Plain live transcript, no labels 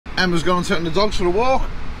Emma's gone and taken the dogs for a walk.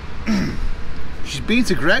 She's been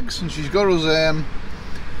to Greg's and she's got us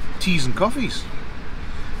teas and coffees.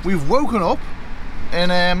 We've woken up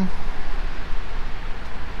in a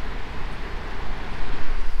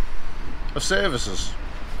services,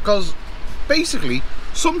 because basically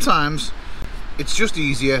sometimes it's just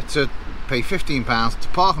easier to pay £15 to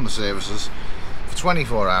park on the services for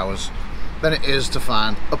 24 hours than it is to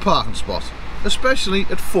find a parking spot, especially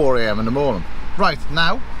at 4 AM in the morning. Right,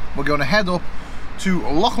 now we're going to head up to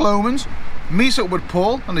Loch Lomond, meet up with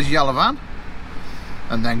Paul and his yellow van,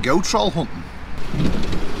 and then go troll hunting.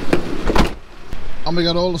 And we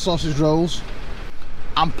got all the sausage rolls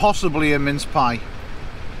and possibly a mince pie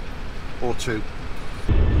or two.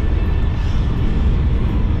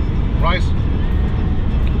 Right,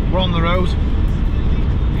 we're on the road,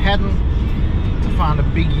 heading to find a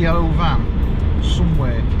big yellow van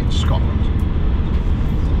somewhere in Scotland.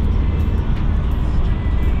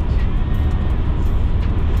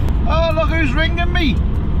 Oh, look who's ringing me!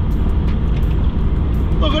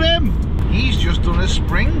 Look at him! He's just done his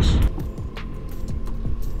springs.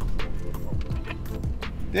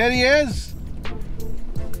 There he is!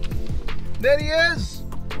 There he is!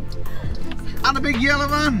 And a big yellow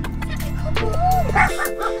van!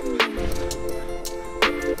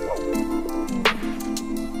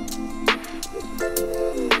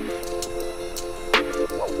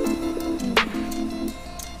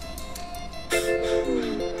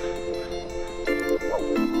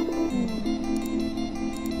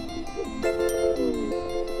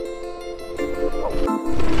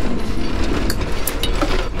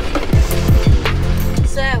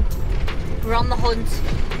 So, we're on the hunt,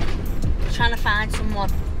 trying to find someone.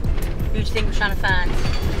 Who do you think we're trying to find?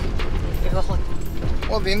 If we're hunting.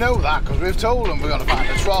 Well, they know that because we've told them we're going to find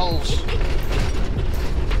the trolls.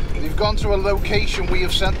 They've gone to a location we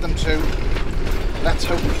have sent them to. Let's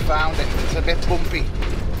hope we found it. It's a bit bumpy.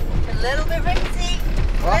 A little bit rickety.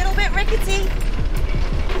 What? A little bit rickety.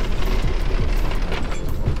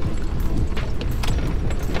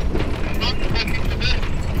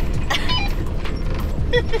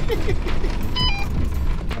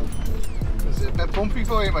 Is it a bit bumpy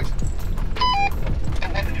for you, mate?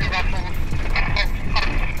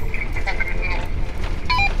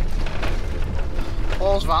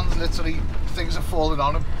 Paul's van's literally, things are falling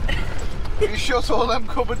on him. You shut all them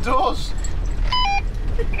cupboard doors.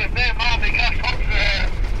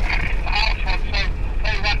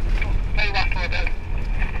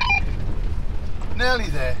 Nearly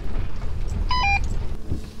there.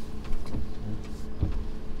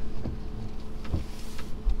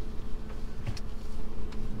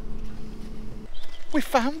 We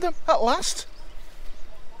found them at last.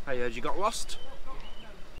 I heard you got lost.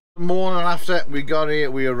 The morning after we got here,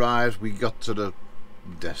 we arrived, we got to the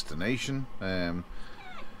destination.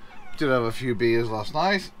 Did have a few beers last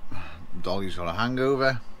night. Dolly's got a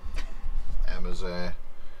hangover. Emma's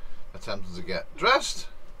attempting to get dressed.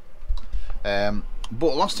 But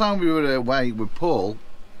last time we were away with Paul,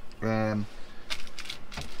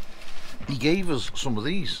 he gave us some of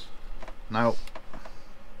these. Now,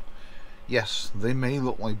 yes, they may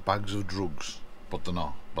look like bags of drugs, but they're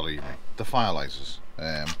not, believe me. They're firelighters.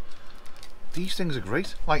 These things are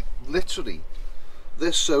great. Like, literally,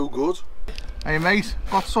 they're so good. Hey mate,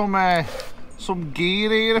 got some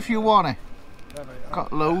gear here if you want it.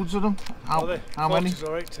 Got loads of them. How many?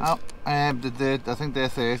 I think they're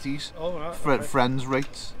 30s. Oh, right. Friends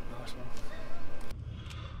rates. Nice one.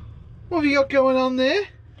 What have you got going on there?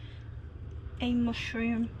 A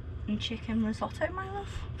mushroom and chicken risotto, my love.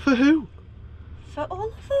 For who? For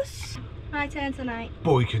all of us. My turn tonight.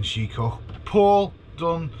 Boy, can she cook. Paul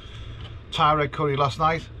done Thai red curry last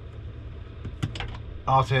night.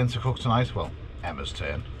 Our turn to cook tonight. Well, Emma's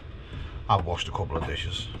turn. I've washed a couple of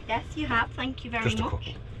dishes. Yes, you have. Thank you very Just a much.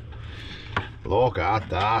 couple. Look at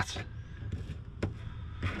that.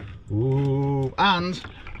 Ooh. And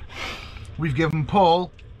we've given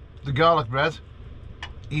Paul the garlic bread.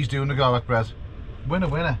 He's doing the garlic bread. Winner,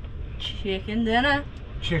 winner. Chicken dinner.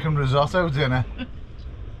 Chicken risotto dinner.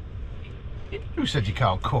 Who said you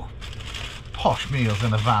can't cook posh meals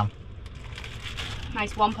in a van?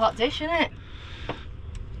 Nice one pot dish, innit?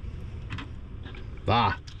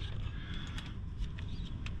 That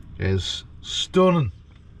is stunning.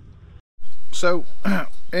 So,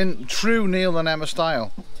 in true Neil and Emma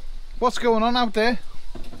style, what's going on out there?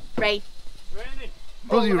 Rain. Raining.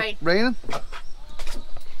 Bloody Rain. raining?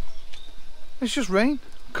 It's just rain.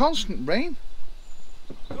 Constant rain.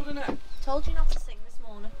 Good, innit? Told you not to sing this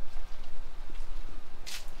morning.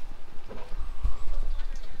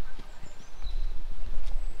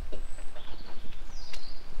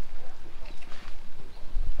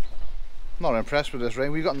 Not impressed with this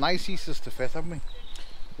rain. We've got nice heaters to fit, haven't we?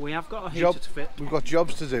 We have got a heater to fit. We've got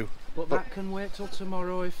jobs to do. But that can wait till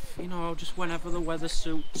tomorrow if, you know, just whenever the weather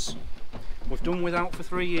suits. We've done without for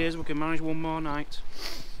 3 years, we can manage one more night.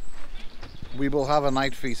 We will have a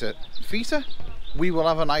night heater. Heater? We will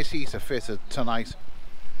have a nice heater fitted tonight.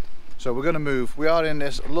 So we're going to move. We are in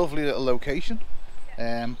this lovely little location.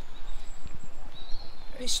 It's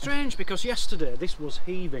strange because yesterday this was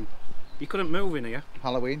heaving. You couldn't move in here.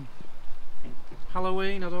 Halloween.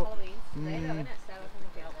 Halloween, I don't... Halloween's today, though, isn't it? So I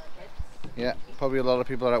think it'll be all the kids. Yeah, probably a lot of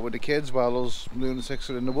people are out with the kids while us lunatics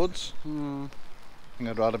are in the woods. I think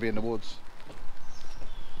I'd rather be in the woods.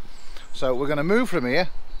 So we're going to move from here.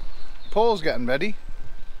 Paul's getting ready.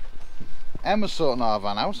 Emma's sorting our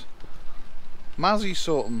van out. Mazzy's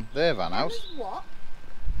sorting their van out. What?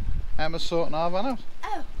 Emma's sorting our van out.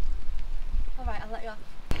 Oh. Alright, I'll let you off.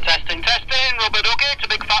 Testing, rubber ducky, it's a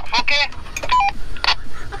big fat fucky.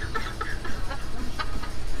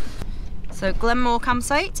 So Glenmore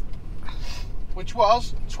campsite. Which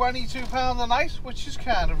was £22 a night, which is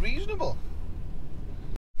kind of reasonable.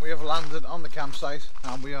 We have landed on the campsite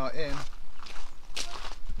and we are in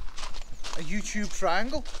a YouTube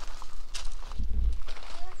triangle.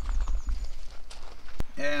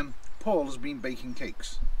 Paul has been baking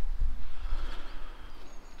cakes.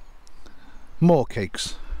 More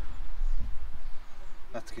cakes.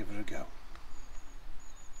 Let's give it a go.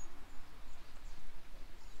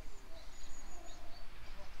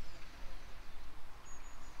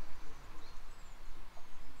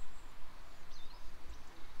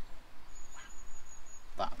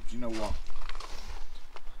 Do you know what?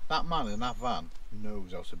 That man in that van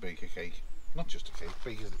knows how to bake a cake. Not just a cake,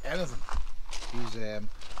 bake anything.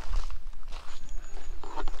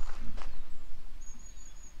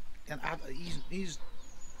 He's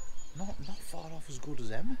not far off as good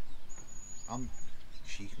as Emma.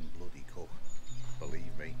 She can bloody cook,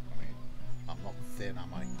 believe me. I mean, I'm not thin,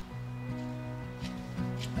 am I?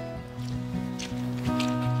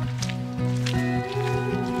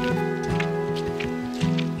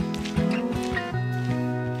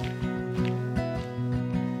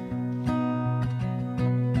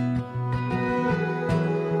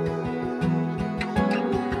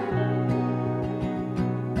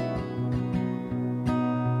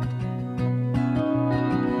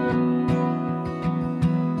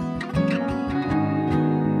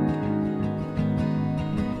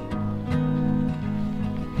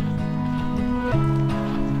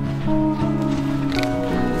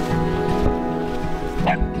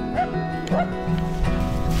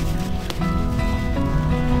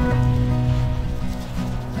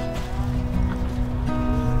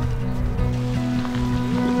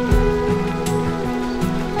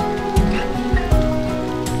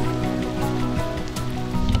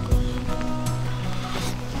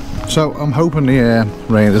 So I'm hoping the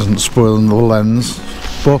rain isn't spoiling the lens,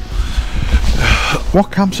 but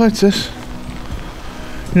what campsite's this?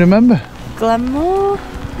 You remember? Glenmore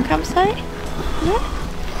campsite?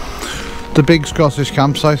 Yeah. The big Scottish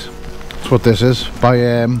campsite. That's what this is, by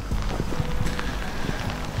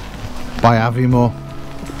Aviemore.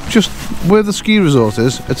 Just where the ski resort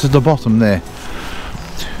is, it's at the bottom there.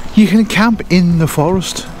 You can camp in the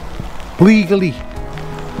forest, legally.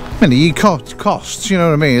 I mean, it costs, you know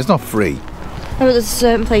what I mean? It's not free. No, but there's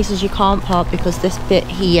certain places you can't park because this bit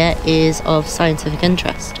here is of scientific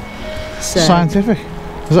interest. So, Scientific?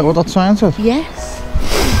 Is that what that sign says? yes.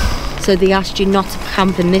 So they asked you not to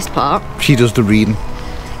camp in this part. She does the reading.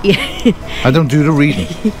 Yeah. I don't do the reading.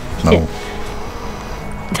 No.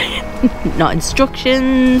 Not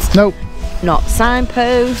instructions. Nope. Not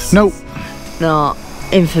signposts. Nope. Not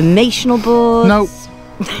informational boards.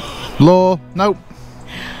 Nope. Law? Nope.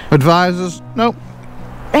 Advisors? Nope.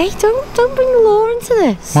 Hey, don't bring the law into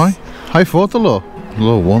this. Why? I fought the law.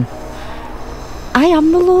 Law won. I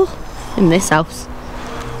am the law in this house.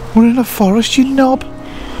 We're in a forest, you knob.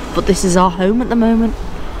 But this is our home at the moment.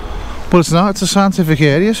 Well, it's not. It's a scientific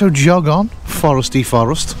area, so jog on. Foresty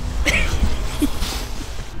forest.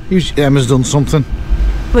 Emma's done something.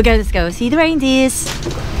 We're going to go see the reindeers.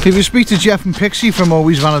 If you speak to Jeff and Pixie from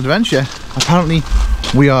Always Van Adventure, apparently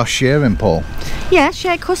we are sharing, Paul. Yeah,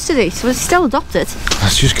 shared custody, so we're still adopted.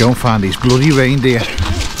 Let's just go and find these bloody reindeer.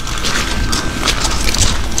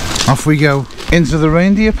 Off we go into the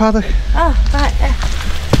reindeer paddock. Oh, right.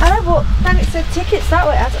 I know, but then it said tickets that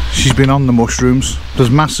way. She's been on the mushrooms. There's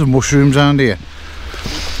massive mushrooms around here.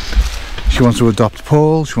 She wants to adopt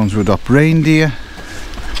Paul. She wants to adopt reindeer.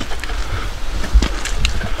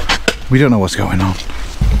 We don't know what's going on.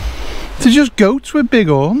 They're just goats with big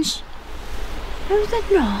horns. No,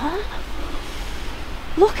 they're not.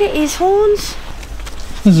 Look at his horns.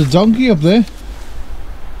 There's a donkey up there.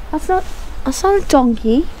 That's not a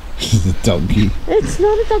donkey. There's a donkey. It's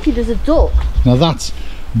not a donkey, there's a duck. Now that's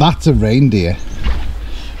a reindeer.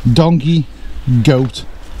 Donkey, goat,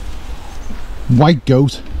 white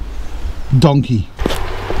goat, donkey.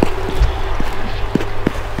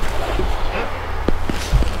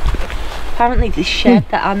 Apparently they shed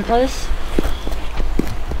their antlers.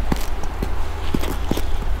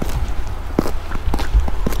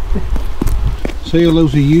 Say hello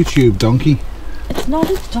to YouTube, donkey. It's not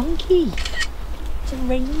a donkey. It's a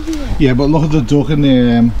reindeer. Yeah, but look at the duck in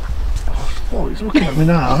there. Oh, he's looking at me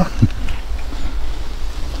now.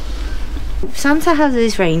 Santa has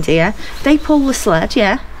his reindeer. They pull the sled,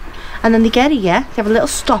 yeah. And then they get here, they have a little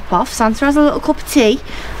stop off. Santa has a little cup of tea,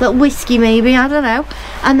 a little whiskey maybe, I don't know.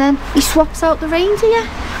 And then he swaps out the reindeer.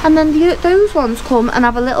 And then those ones come and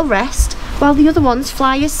have a little rest while the other ones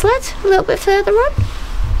fly his sled a little bit further on.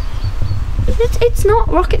 It's not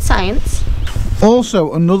rocket science.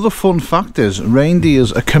 Also, another fun fact is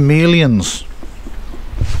reindeers are chameleons.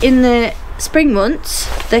 In the spring months,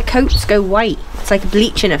 their coats go white. It's like a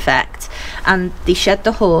bleaching effect. And they shed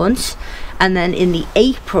the horns. And then in the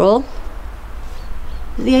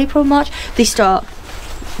March, they start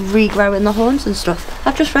regrowing the horns and stuff.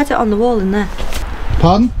 I've just read it on the wall in there.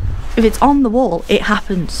 Pardon? If it's on the wall, it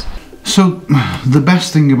happens. So, the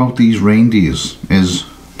best thing about these reindeers is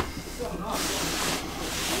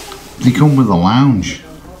they come with a lounge.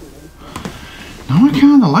 Now I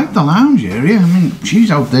kind of like the lounge area. I mean, she's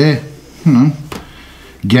out there, you know,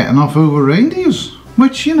 getting off over reindeers.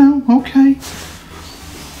 Which, you know, okay.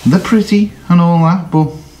 They're pretty and all that,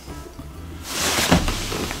 but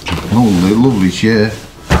oh, lovely chair.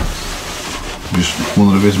 Just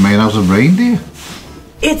wonder if it's made out of reindeer.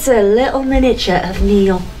 It's a little miniature of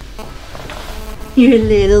Neil. You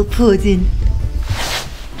little pudding.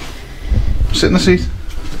 Sit in the seat.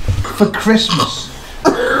 For Christmas.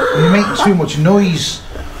 You make too much noise.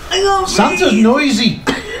 Santa's noisy.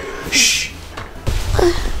 Shh.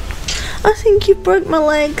 I think you broke my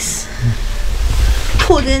legs.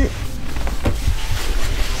 Pudding.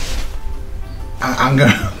 I'll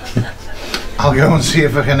go and see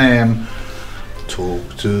if I can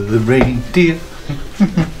talk to the reindeer.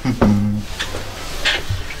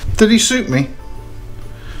 Did he suit me?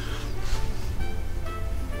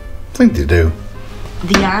 I think they do.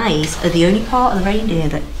 The eyes are the only part of the reindeer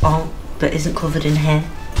that isn't covered in hair.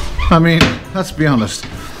 I mean, let's be honest.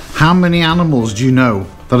 How many animals do you know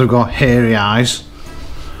that have got hairy eyes?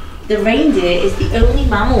 The reindeer is the only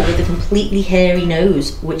mammal with a completely hairy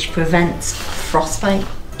nose, which prevents frostbite.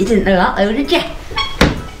 You didn't know that though, did you?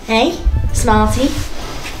 Hey, smarty.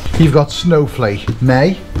 You've got Snowflake,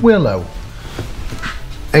 May, Willow,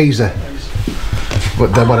 Aza,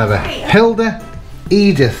 whatever, Hilda,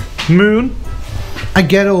 Edith, Moon. I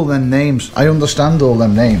get all them names, I understand all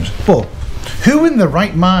them names, but who in the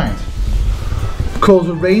right mind calls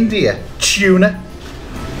a reindeer Tuna?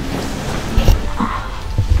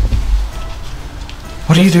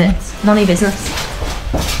 What are you doing? None of your business.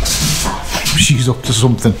 She's up to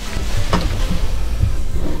something.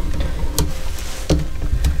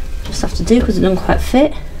 Just have to do because it doesn't quite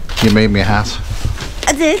fit. You made me a hat.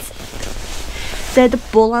 I did. They're the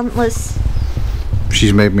bull antlers.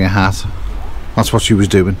 She's made me a hat. That's what she was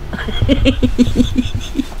doing.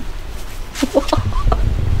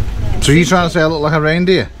 So you trying to say I look like a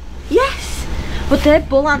reindeer? Yes, but they're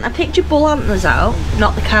bull antlers. I picked your bull antlers out,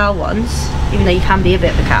 not the cow ones, even though you can be a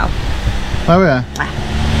bit of a cow. Oh yeah.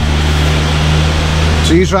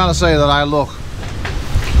 So you're trying to say that I look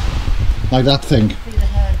like that thing?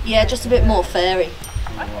 Yeah, just a bit more furry.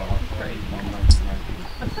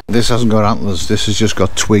 This hasn't got antlers, this has just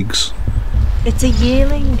got twigs. It's a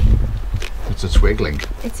yearling. It's a twigling.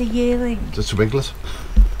 It's a yearling. It's a twiglet.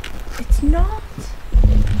 It's not.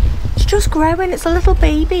 It's just growing. It's a little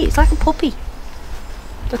baby. It's like a puppy.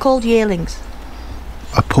 They're called yearlings.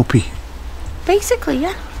 A puppy? Basically,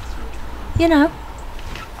 yeah. You know.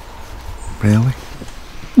 Really?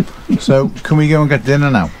 So, can we go and get dinner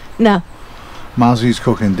now? No. Mazzy's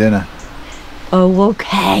cooking dinner. Oh,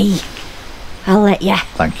 okay. I'll let ya.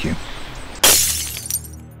 Thank you.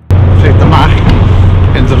 Take the Mac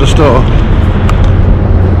into the store.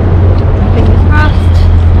 Fingers crossed.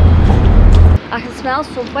 I can smell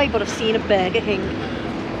Subway, but I've seen a Burger King.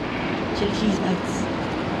 Chili cheese nugs.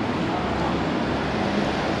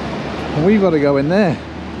 We've got to go in there.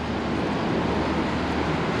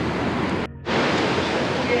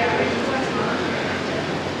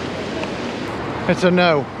 It's a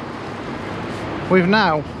no. We've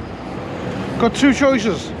now got two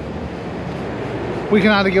choices. We can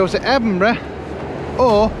either go to Edinburgh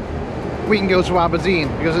or we can go to Aberdeen,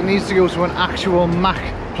 because it needs to go to an actual Mac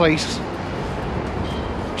place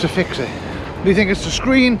to fix it. They think it's the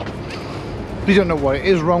screen. They don't know what it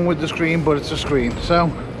is wrong with the screen, but it's a screen. So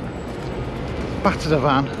back to the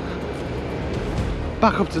van,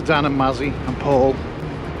 back up to Dan and Mazzy and Paul,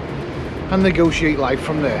 and negotiate life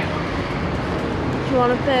from there. Do you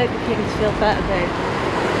want a Burger King to feel better, babe?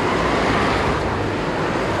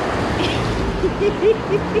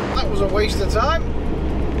 That was a waste of time.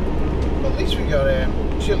 But at least we got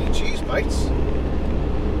chili cheese bites.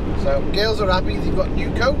 So girls are happy, they've got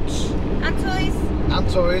new coats. And toys. And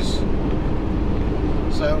toys.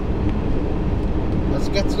 So let's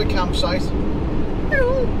get to the campsite.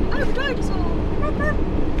 Oh, I'm a dinosaur.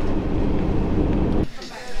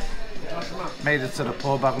 Made it to the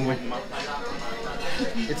pub, haven't we?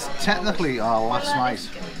 It's technically our last night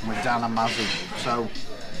with Dan and Mazzy, so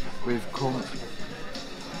we've come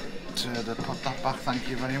to put that back. Thank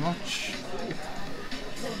you very much.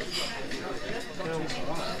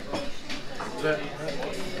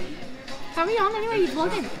 Carry on anyway, you're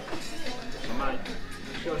vlogging.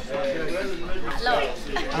 Hello.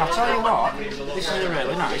 And I'll tell you what, this is a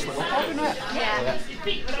really nice little pub, isn't it?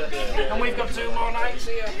 Yeah. And we've got 2 more nights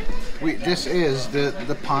here. This is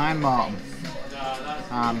the Pine Martin.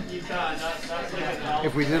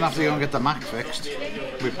 If we didn't have to go and get the Mac fixed,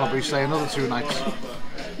 we'd probably stay another 2 nights.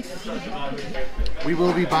 We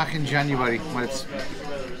will be back in January when it's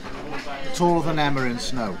taller than Emma in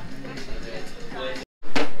snow.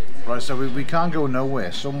 Right, so we can't go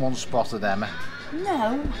nowhere. Someone spotted Emma.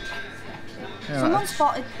 No. Yeah, Someone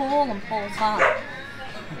spotted Paul and Paul's van.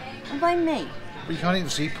 And by me. But you can't even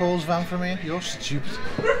see Paul's van from here. You're stupid.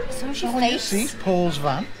 So is your How can you face. see Paul's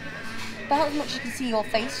van? About as much as you can see your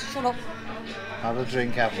face. Shut up. Have a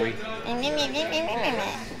drink, have we?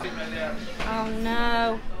 Oh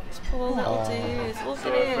no. It's poor little dude. Look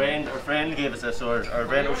So at him. our friend gave us this. Our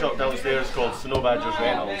rental shop downstairs called Snow Badger's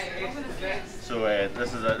Rentals. So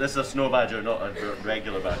this is a snow badger, not a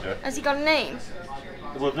regular badger. Has he got a name?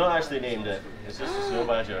 We've not actually named it. It's just a snow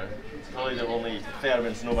badger. It's probably the only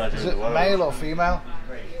Fairman snow badger Is in it the world. male or female?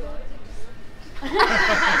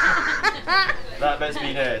 That bit's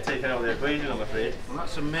been taken out of the equation, I'm afraid. Well,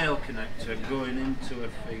 that's a male connector going into a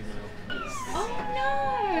female. Oh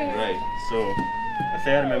no! Right, so a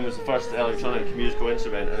theremin was the first electronic musical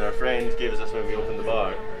instrument, and our friend gave us this when we opened the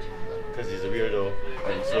bar, because he's a weirdo,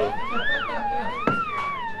 and so...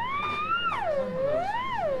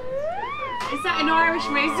 Is that an Irish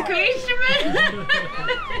musical instrument?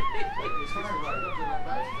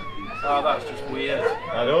 Oh, that's just weird.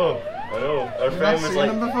 I know. Our friend was seen like,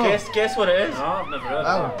 them before? guess what it is? No, I've never heard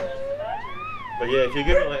Oh. of that. But yeah, if you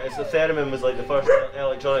Google it, it's the theremin was like the first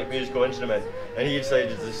electronic musical instrument, and he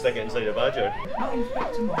decided to stick it inside a badger.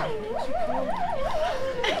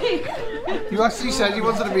 You actually said you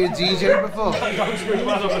wanted to be a DJ before.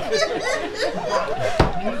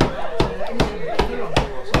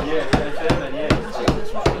 Yeah, theremin, yeah.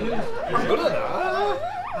 I'm good at that.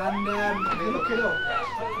 And you look it up.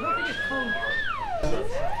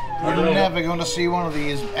 You're never going to see one of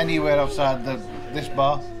these anywhere outside this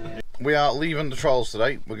bar. We are leaving the Trolls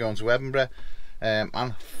today. We're going to Edinburgh,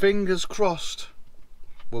 and fingers crossed,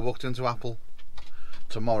 we're booked into Apple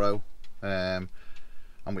tomorrow, and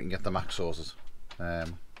we can get the Mac sorted.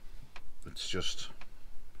 It's just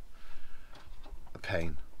a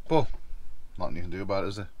pain, but nothing you can do about it,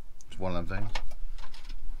 is there? It's one of them things.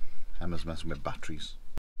 Emma's messing with batteries.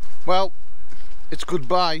 Well, it's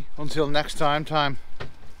goodbye until next time.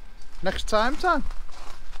 Next time?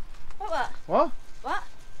 What? What? What?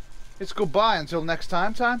 It's goodbye until next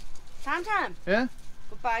time. Time? Yeah?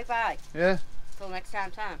 Goodbye, bye. Yeah? Till next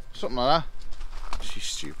time. Something like that. She's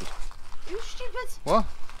stupid. Who's stupid? What?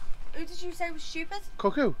 Who did you say was stupid?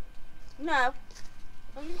 Cuckoo. No.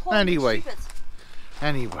 Don't you call me Anyway. stupid?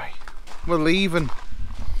 Anyway, we're leaving.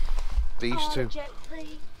 These Oh, two. Jet,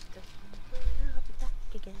 please. I'll be back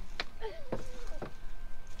again.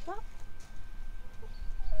 What?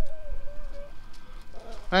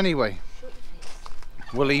 Anyway,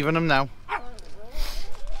 we're leaving them now.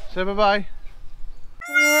 Say bye-bye.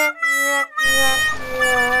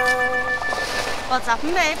 What's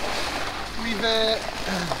happened, babe? We've got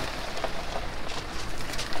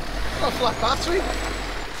a flat battery.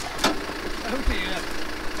 Oh dear.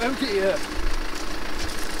 Oh dear.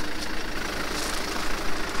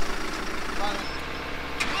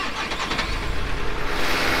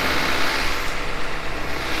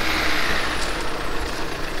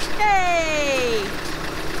 Hey!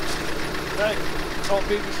 Right, can't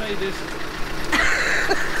people say this?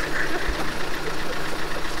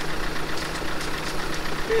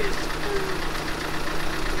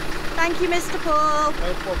 Thank you, Mr. Paul.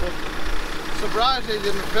 No problem. Surprised they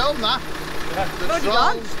didn't film that. The Already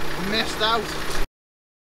gone. trolls missed out.